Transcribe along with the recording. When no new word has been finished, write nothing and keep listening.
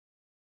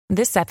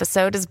This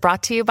episode is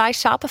brought to you by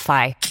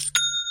Shopify.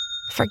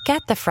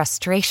 Forget the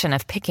frustration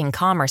of picking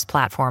commerce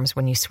platforms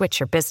when you switch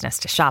your business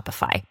to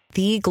Shopify,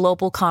 the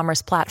global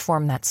commerce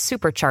platform that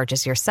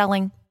supercharges your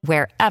selling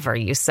wherever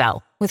you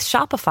sell. With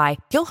Shopify,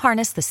 you'll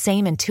harness the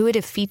same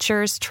intuitive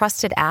features,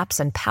 trusted apps,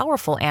 and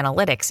powerful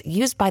analytics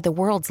used by the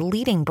world's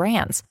leading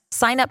brands.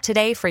 Sign up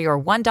today for your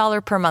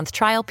 $1 per month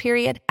trial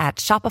period at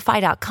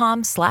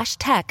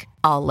shopify.com/tech,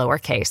 all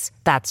lowercase.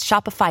 That's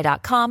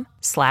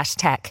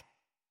shopify.com/tech.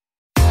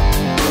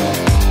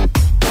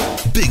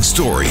 Big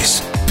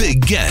stories,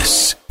 big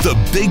guests, the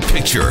big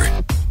picture.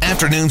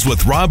 Afternoons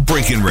with Rob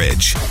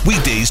Breckenridge.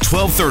 Weekdays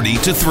 12:30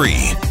 to 3,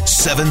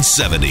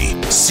 770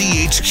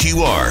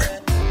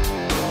 CHQR.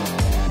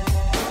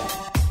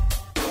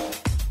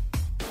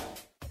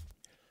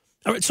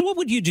 All right, so what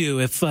would you do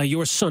if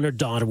your son or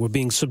daughter were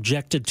being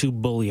subjected to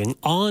bullying,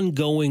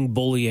 ongoing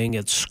bullying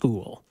at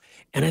school?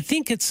 And I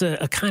think it's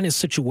a kind of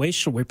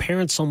situation where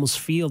parents almost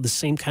feel the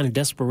same kind of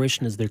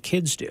desperation as their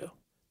kids do.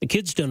 The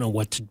kids don't know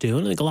what to do,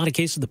 and I think a lot of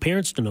cases the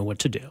parents don't know what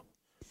to do.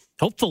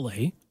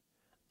 Hopefully,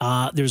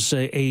 there's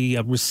a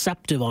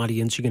receptive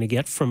audience you're going to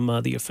get from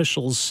the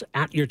officials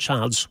at your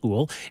child's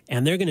school,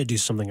 and they're going to do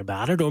something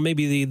about it, or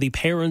maybe the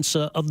parents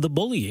of the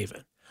bully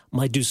even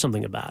might do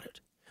something about it.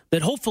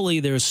 That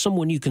hopefully there's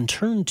someone you can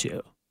turn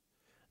to.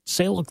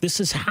 Say, look, this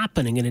is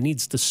happening and it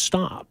needs to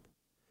stop.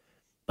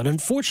 But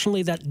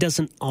unfortunately, that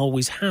doesn't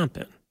always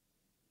happen.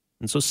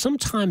 And so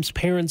sometimes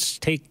parents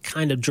take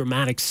kind of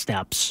dramatic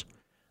steps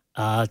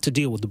to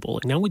deal with the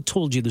bullying. Now, we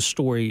told you the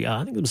story,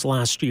 I think it was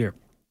last year,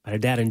 about a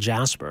dad in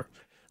Jasper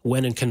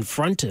went and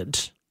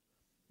confronted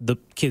the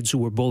kids who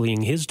were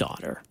bullying his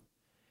daughter.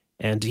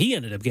 And he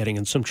ended up getting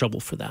in some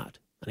trouble for that.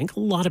 I think a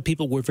lot of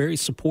people were very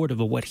supportive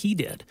of what he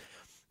did.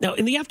 Now,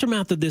 in the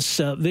aftermath of this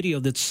video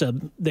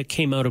that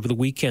came out over the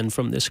weekend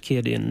from this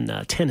kid in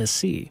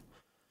Tennessee,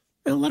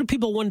 a lot of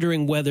people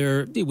wondering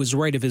whether it was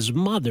right of his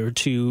mother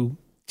to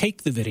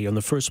take the video in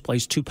the first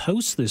place, to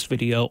post this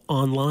video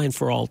online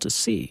for all to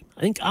see.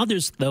 I think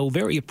others, though,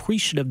 very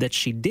appreciative that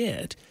she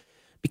did,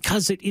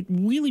 because it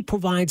really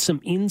provides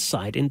some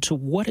insight into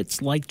what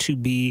it's like to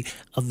be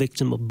a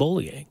victim of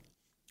bullying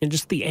and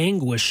just the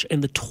anguish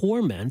and the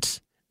torment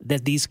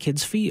that these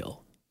kids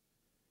feel.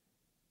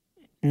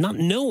 Not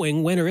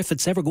knowing when or if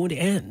it's ever going to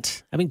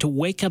end. Having to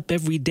wake up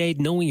every day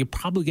knowing you're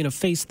probably going to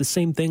face the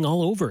same thing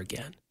all over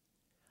again.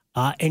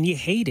 And you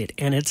hate it,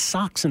 and it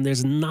sucks, and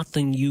there's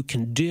nothing you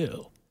can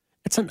do.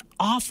 It's an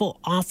awful,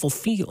 awful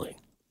feeling.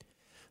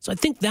 So I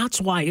think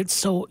that's why it's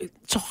so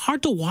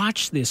hard to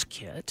watch this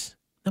kid.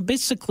 Now,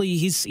 basically,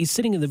 he's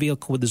sitting in the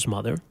vehicle with his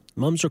mother.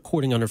 Mom's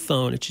recording on her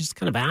phone, and she's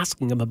kind of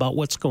asking him about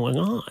what's going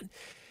on.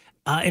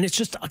 And it's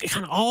just it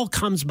kind of all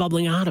comes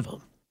bubbling out of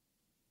him.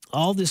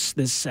 All this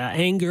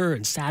anger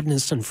and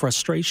sadness and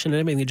frustration and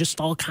everything, it just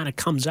all kind of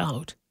comes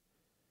out.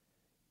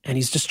 And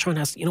he's just trying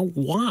to ask,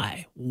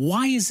 why?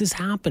 Why is this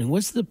happening?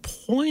 What's the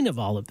point of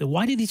all of this?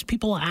 Why do these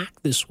people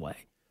act this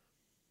way?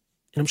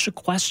 And I'm sure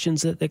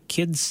questions that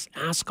kids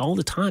ask all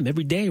the time,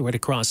 every day, right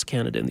across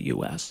Canada and the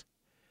U.S.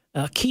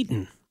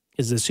 Keaton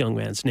is this young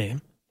man's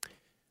name.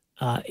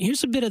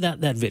 Here's a bit of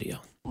that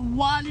video.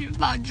 Why do you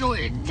find joy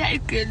in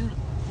taking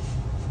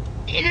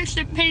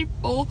innocent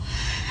people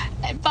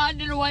and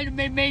finding a way to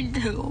be mean to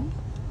them?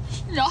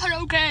 It's not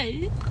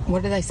okay.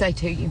 What do they say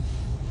to you?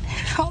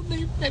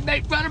 They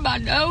make fun of my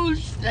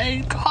nose.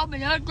 They call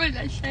me ugly.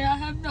 They say I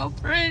have no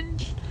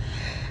friends.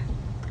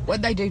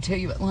 What'd they do to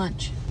you at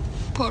lunch?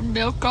 Put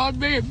milk on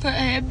me and put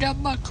ham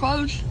down my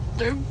clothes.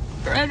 Threw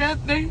bread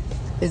at me.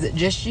 Is it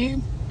just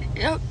you?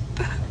 Yep.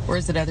 Or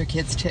is it other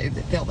kids too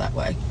that feel that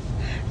way?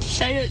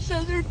 Say it's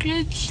other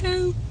kids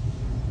too.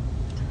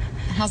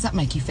 How's that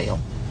make you feel?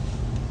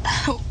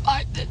 I don't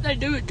like that they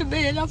do it to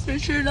me, and I for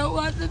sure don't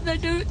like that they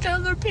do it to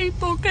other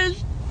people, because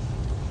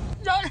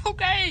it's not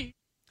okay.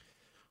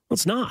 Well,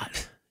 it's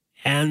not.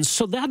 And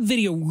so that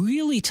video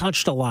really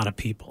touched a lot of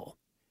people.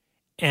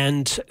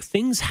 And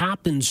things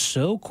happened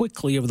so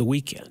quickly over the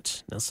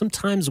weekend. Now,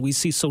 sometimes we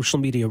see social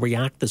media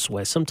react this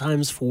way,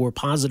 sometimes for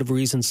positive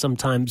reasons,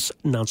 sometimes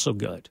not so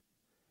good.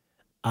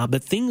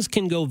 But things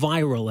can go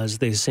viral, as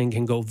they say,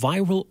 can go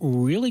viral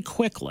really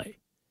quickly.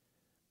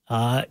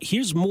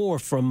 Here's more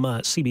from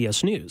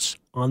CBS News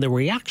on the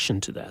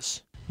reaction to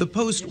this. The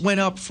post went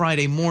up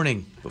Friday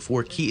morning.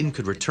 Before Keaton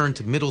could return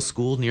to middle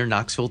school near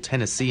Knoxville,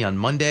 Tennessee on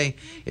Monday,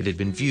 it had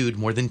been viewed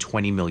more than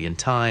 20 million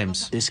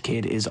times. This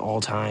kid is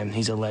all time.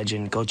 He's a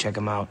legend. Go check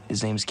him out.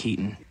 His name's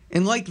Keaton.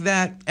 And like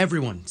that,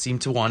 everyone seemed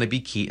to want to be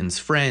Keaton's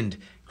friend.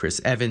 Chris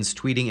Evans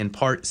tweeting in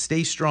part,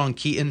 "Stay strong,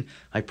 Keaton.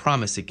 I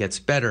promise it gets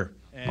better."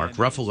 Mark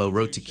Ruffalo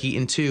wrote to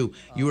Keaton too,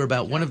 "You are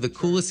about one of the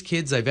coolest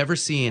kids I've ever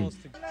seen."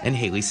 And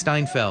Haley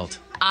Steinfeld.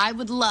 I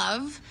would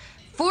love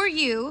for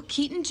you,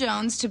 Keaton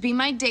Jones, to be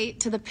my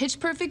date to the Pitch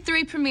Perfect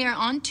 3 premiere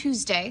on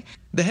Tuesday.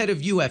 The head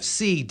of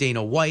UFC,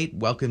 Dana White,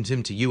 welcomed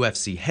him to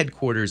UFC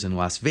headquarters in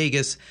Las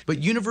Vegas,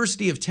 but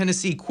University of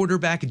Tennessee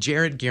quarterback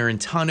Jarrett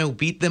Garantano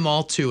beat them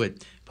all to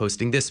it,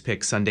 posting this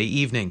pic Sunday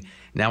evening.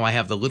 "Now I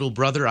have the little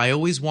brother I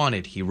always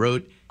wanted," he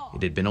wrote.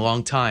 It had been a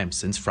long time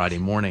since Friday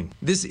morning.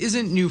 This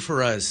isn't new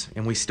for us,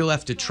 and we still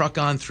have to truck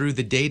on through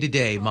the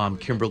day-to-day, Mom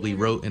Kimberly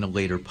wrote in a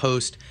later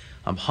post.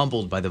 I'm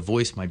humbled by the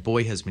voice my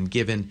boy has been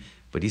given,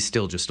 but he's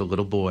still just a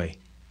little boy.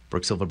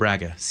 Brooke Silva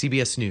Braga,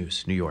 CBS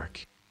News, New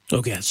York.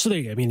 Okay, so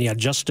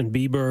Justin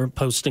Bieber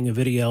posting a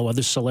video,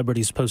 other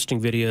celebrities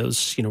posting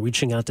videos,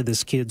 reaching out to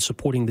this kid,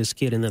 supporting this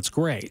kid, and that's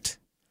great.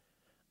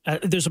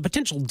 There's a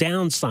potential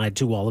downside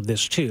to all of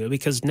this, too,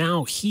 because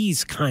now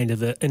he's kind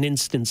of an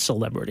instant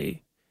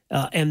celebrity,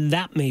 and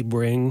that may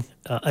bring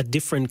a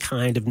different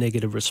kind of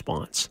negative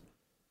response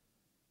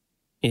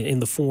in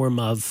the form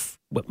of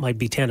what might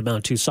be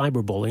tantamount to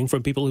cyberbullying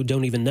from people who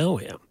don't even know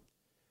him.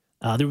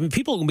 There have been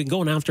people who've been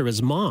going after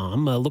his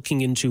mom,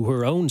 looking into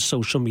her own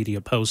social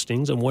media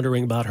postings and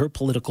wondering about her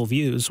political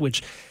views,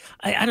 which,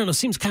 I don't know,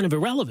 seems kind of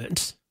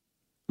irrelevant.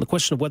 The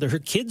question of whether her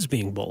kid's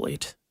being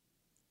bullied.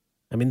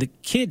 I mean, the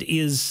kid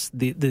is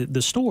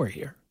the story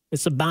here.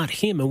 It's about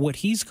him and what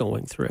he's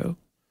going through,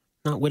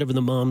 not whatever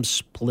the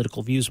mom's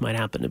political views might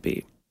happen to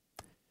be.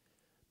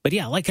 But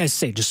yeah, like I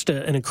say, just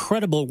an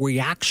incredible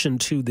reaction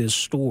to this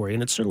story.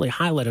 And it certainly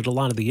highlighted a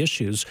lot of the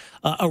issues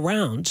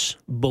around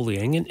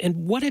bullying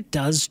and what it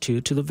does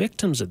to the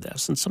victims of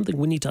this, and something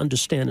we need to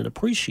understand and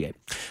appreciate.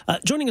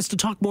 Joining us to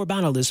talk more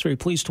about all this, very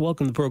pleased to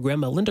welcome to the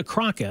program Linda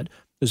Crockett,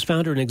 who's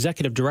founder and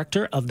executive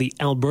director of the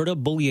Alberta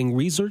Bullying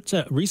Research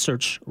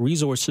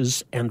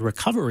Resources and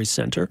Recovery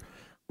Center.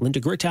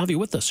 Linda, great to have you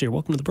with us here.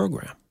 Welcome to the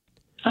program.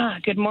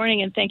 Good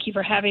morning, and thank you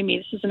for having me.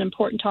 This is an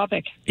important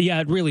topic. Yeah,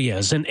 it really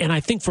is. And I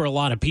think for a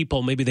lot of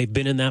people, maybe they've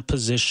been in that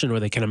position or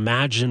they can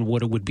imagine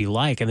what it would be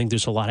like. I think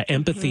there's a lot of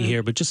empathy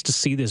here, but just to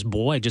see this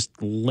boy just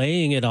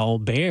laying it all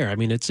bare, I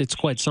mean, it's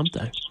quite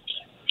something.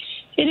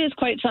 It is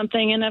quite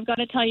something, and I've got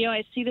to tell you,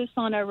 I see this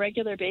on a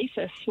regular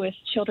basis with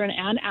children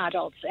and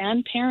adults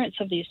and parents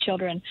of these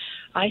children.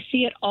 I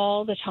see it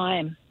all the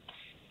time.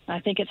 I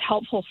think it's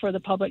helpful for the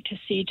public to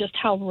see just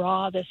how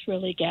raw this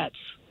really gets.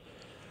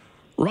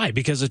 Right,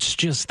 because it's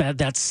just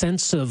that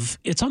sense of,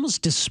 it's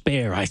almost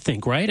despair, I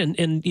think, right?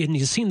 And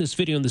you've seen this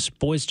video, and this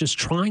boy's just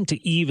trying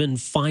to even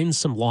find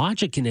some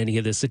logic in any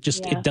of this. It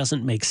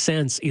doesn't make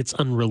sense. It's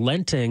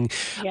unrelenting.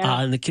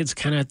 Yeah. And the kid's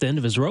kind of at the end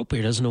of his rope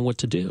here, doesn't know what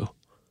to do.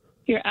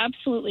 You're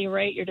absolutely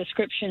right. Your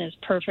description is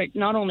perfect,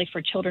 not only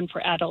for children,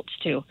 for adults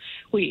too.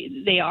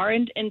 They are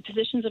in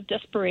positions of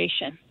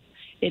desperation.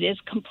 It is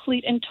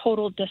complete and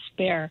total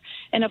despair.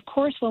 And of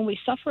course, when we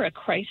suffer a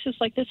crisis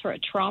like this or a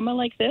trauma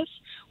like this,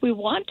 we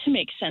want to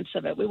make sense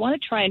of it. We want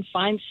to try and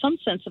find some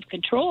sense of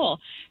control.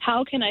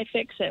 How can I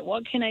fix it?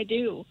 What can I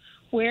do?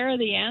 Where are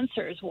the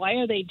answers? Why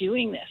are they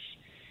doing this?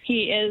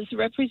 He is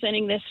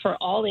representing this for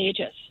all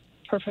ages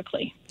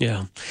perfectly.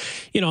 Yeah.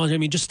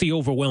 Just the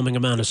overwhelming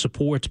amount of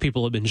support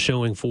people have been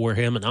showing for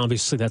him, and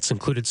obviously that's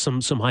included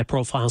some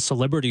high-profile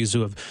celebrities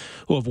who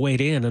have weighed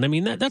in. And I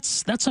mean,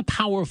 that's a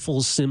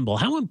powerful symbol.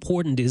 How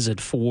important is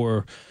it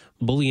for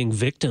bullying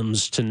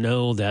victims to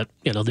know that,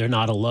 they're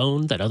not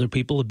alone, that other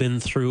people have been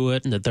through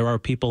it, and that there are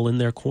people in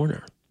their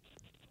corner?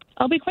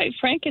 I'll be quite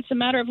frank, it's a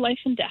matter of life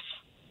and death.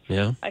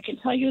 Yeah. I can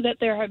tell you that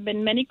there have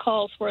been many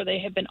calls where they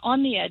have been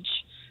on the edge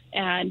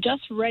and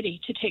just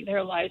ready to take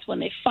their lives when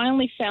they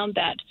finally found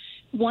that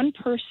one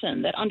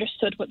person that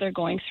understood what they're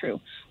going through,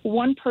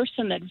 one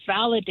person that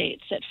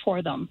validates it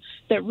for them,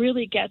 that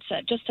really gets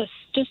it.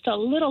 Just a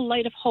little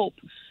light of hope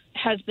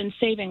has been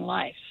saving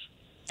lives.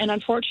 And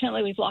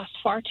unfortunately, we've lost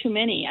far too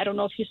many. I don't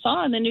know if you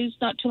saw in the news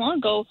not too long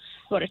ago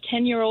about a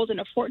 10-year-old and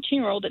a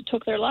 14-year-old that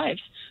took their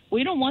lives.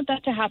 We don't want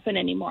that to happen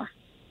anymore.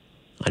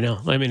 I know.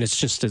 I mean,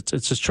 it's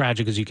as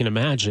tragic as you can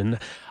imagine.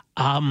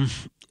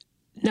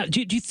 Now,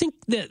 do you think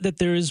that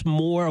there is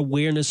more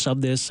awareness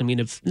of this? I mean,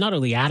 if not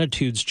only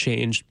attitudes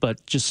changed,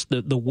 but just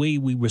the way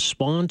we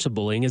respond to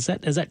bullying, has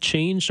that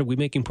changed? Are we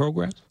making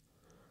progress?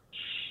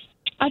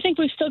 I think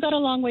we've still got a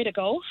long way to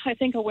go. I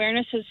think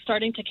awareness is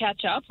starting to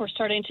catch up. We're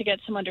starting to get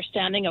some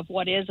understanding of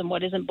what is and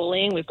what isn't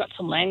bullying. We've got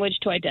some language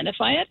to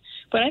identify it,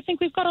 but I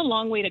think we've got a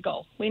long way to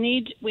go. We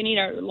need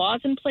our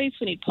laws in place.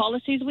 We need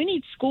policies. We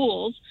need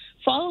schools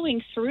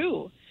following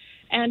through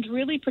and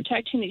really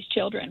protecting these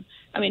children.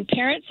 I mean,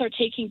 parents are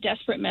taking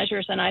desperate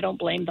measures, and I don't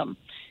blame them.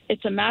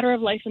 It's a matter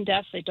of life and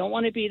death. They don't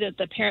want to be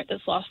the parent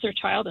that's lost their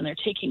child, and they're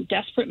taking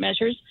desperate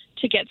measures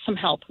to get some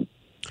help.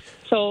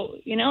 So,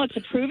 it's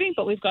improving,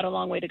 but we've got a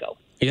long way to go.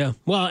 Yeah.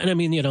 Well, and I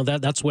mean,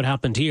 that's what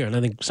happened here. And I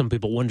think some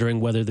people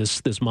wondering whether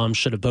this mom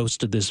should have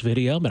posted this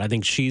video, but I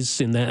think she's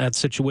in that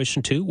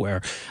situation too,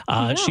 where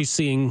she's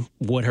seeing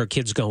what her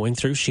kid's going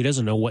through. She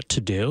doesn't know what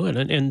to do.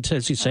 And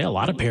as you say, a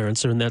lot of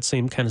parents are in that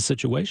same kind of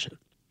situation.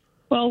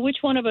 Well, which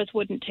one of us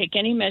wouldn't take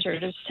any measure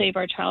to save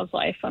our child's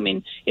life? I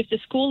mean, if the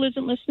school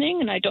isn't listening,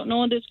 and I don't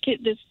know in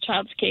this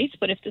child's case,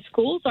 but if the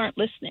schools aren't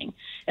listening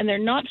and they're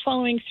not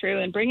following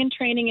through and bringing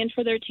training in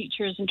for their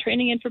teachers and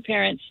training in for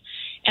parents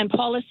and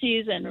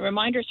policies and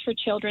reminders for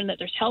children that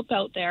there's help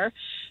out there,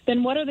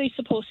 then what are they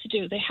supposed to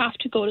do? They have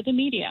to go to the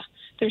media.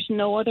 There's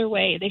no other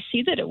way. They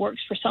see that it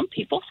works for some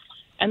people,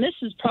 And this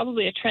is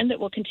probably a trend that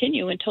will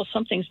continue until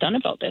something's done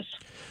about this.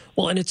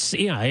 Well, and it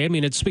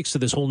speaks to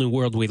this whole new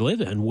world we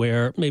live in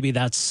where maybe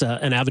that's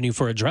an avenue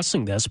for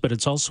addressing this, but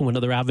it's also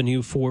another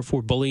avenue for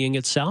bullying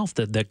itself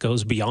that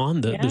goes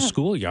beyond the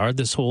schoolyard,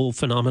 this whole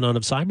phenomenon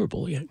of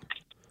cyberbullying.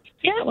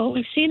 Yeah, well,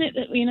 we've seen it.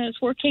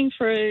 It's working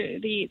for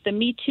the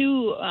Me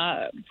Too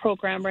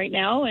program right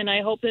now, and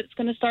I hope that it's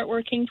going to start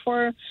working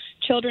for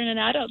children and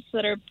adults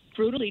that are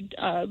brutally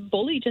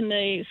bullied in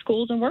the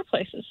schools and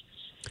workplaces.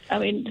 I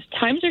mean,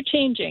 times are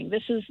changing.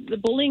 The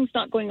bullying's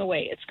not going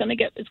away. It's going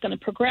to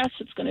progress.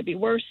 It's going to be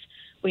worse.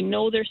 We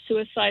know there's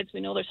suicides. We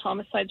know there's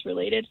homicides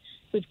related.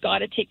 We've got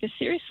to take this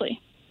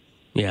seriously.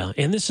 Yeah,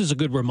 and this is a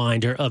good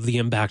reminder of the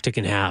impact it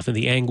can have and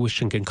the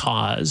anguish it can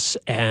cause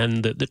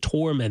and the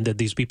torment that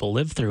these people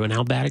live through and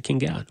how bad it can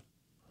get.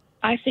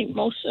 I think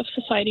most of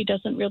society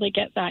doesn't really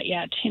get that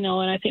yet, and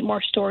I think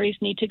more stories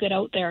need to get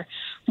out there,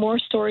 more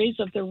stories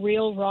of the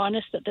real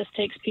rawness that this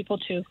takes people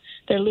to.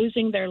 They're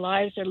losing their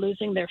lives, they're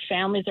losing their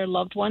families, their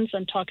loved ones.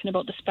 I'm talking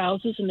about the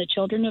spouses and the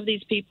children of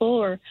these people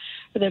or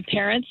their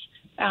parents.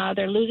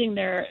 They're losing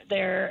their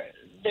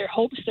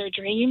hopes, their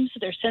dreams,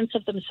 their sense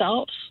of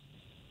themselves.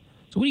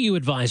 So what do you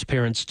advise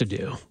parents to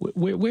do?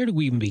 Where do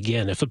we even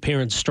begin if a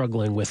parent's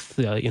struggling with,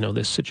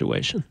 this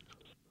situation?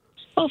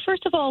 Well,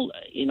 first of all,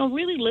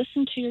 really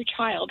listen to your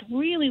child.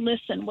 Really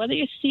listen. Whether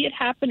you see it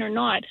happen or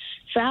not,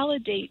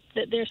 validate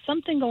that there's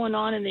something going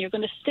on and that you're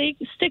going to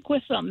stick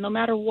with them no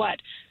matter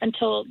what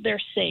until they're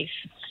safe.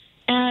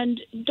 And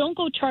don't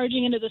go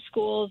charging into the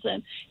schools,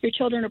 and your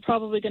children are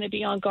probably going to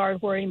be on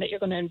guard worrying that you're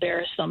going to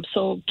embarrass them.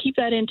 So keep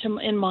that in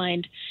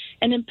mind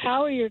and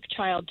empower your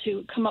child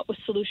to come up with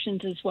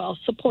solutions as well.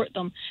 Support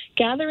them.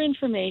 Gather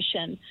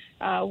information.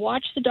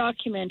 Watch the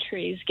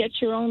documentaries. Get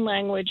your own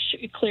language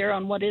clear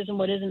on what is and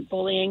what isn't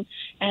bullying,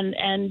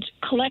 and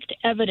collect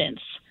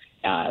evidence.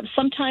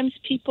 Sometimes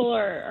people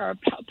are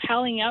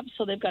palling up,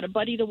 so they've got a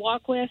buddy to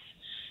walk with.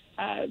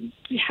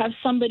 Have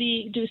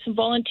somebody do some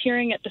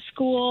volunteering at the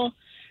school.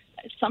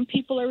 Some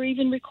people are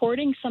even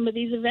recording some of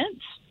these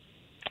events.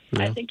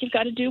 Yeah. I think you've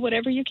got to do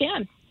whatever you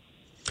can.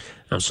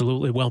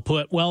 Absolutely. Well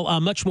put.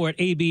 Well, much more at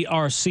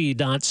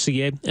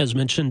abrc.ca. As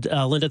mentioned,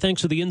 Linda,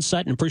 thanks for the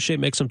insight and appreciate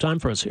making some time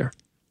for us here.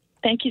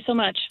 Thank you so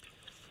much.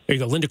 There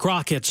you go. Linda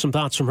Crockett, some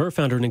thoughts from her,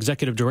 founder and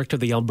executive director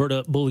of the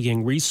Alberta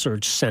Bullying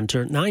Research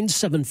Center.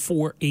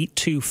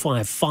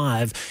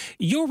 974-8255.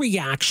 Your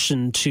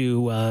reaction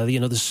to,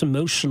 this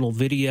emotional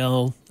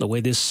video, the way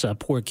this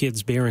poor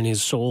kid's bearing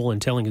his soul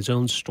and telling his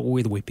own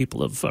story, the way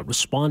people have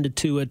responded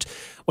to it,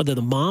 whether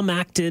the mom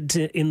acted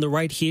in the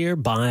right here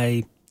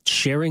by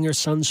sharing her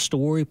son's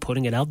story,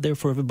 putting it out there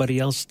for everybody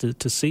else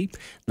to see.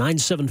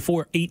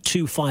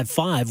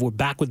 974-8255. We're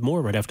back with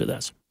more right after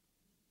this.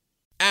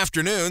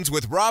 Afternoons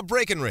with Rob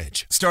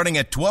Breckenridge, starting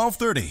at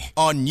 12:30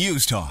 on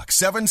News Talk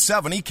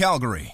 770 Calgary.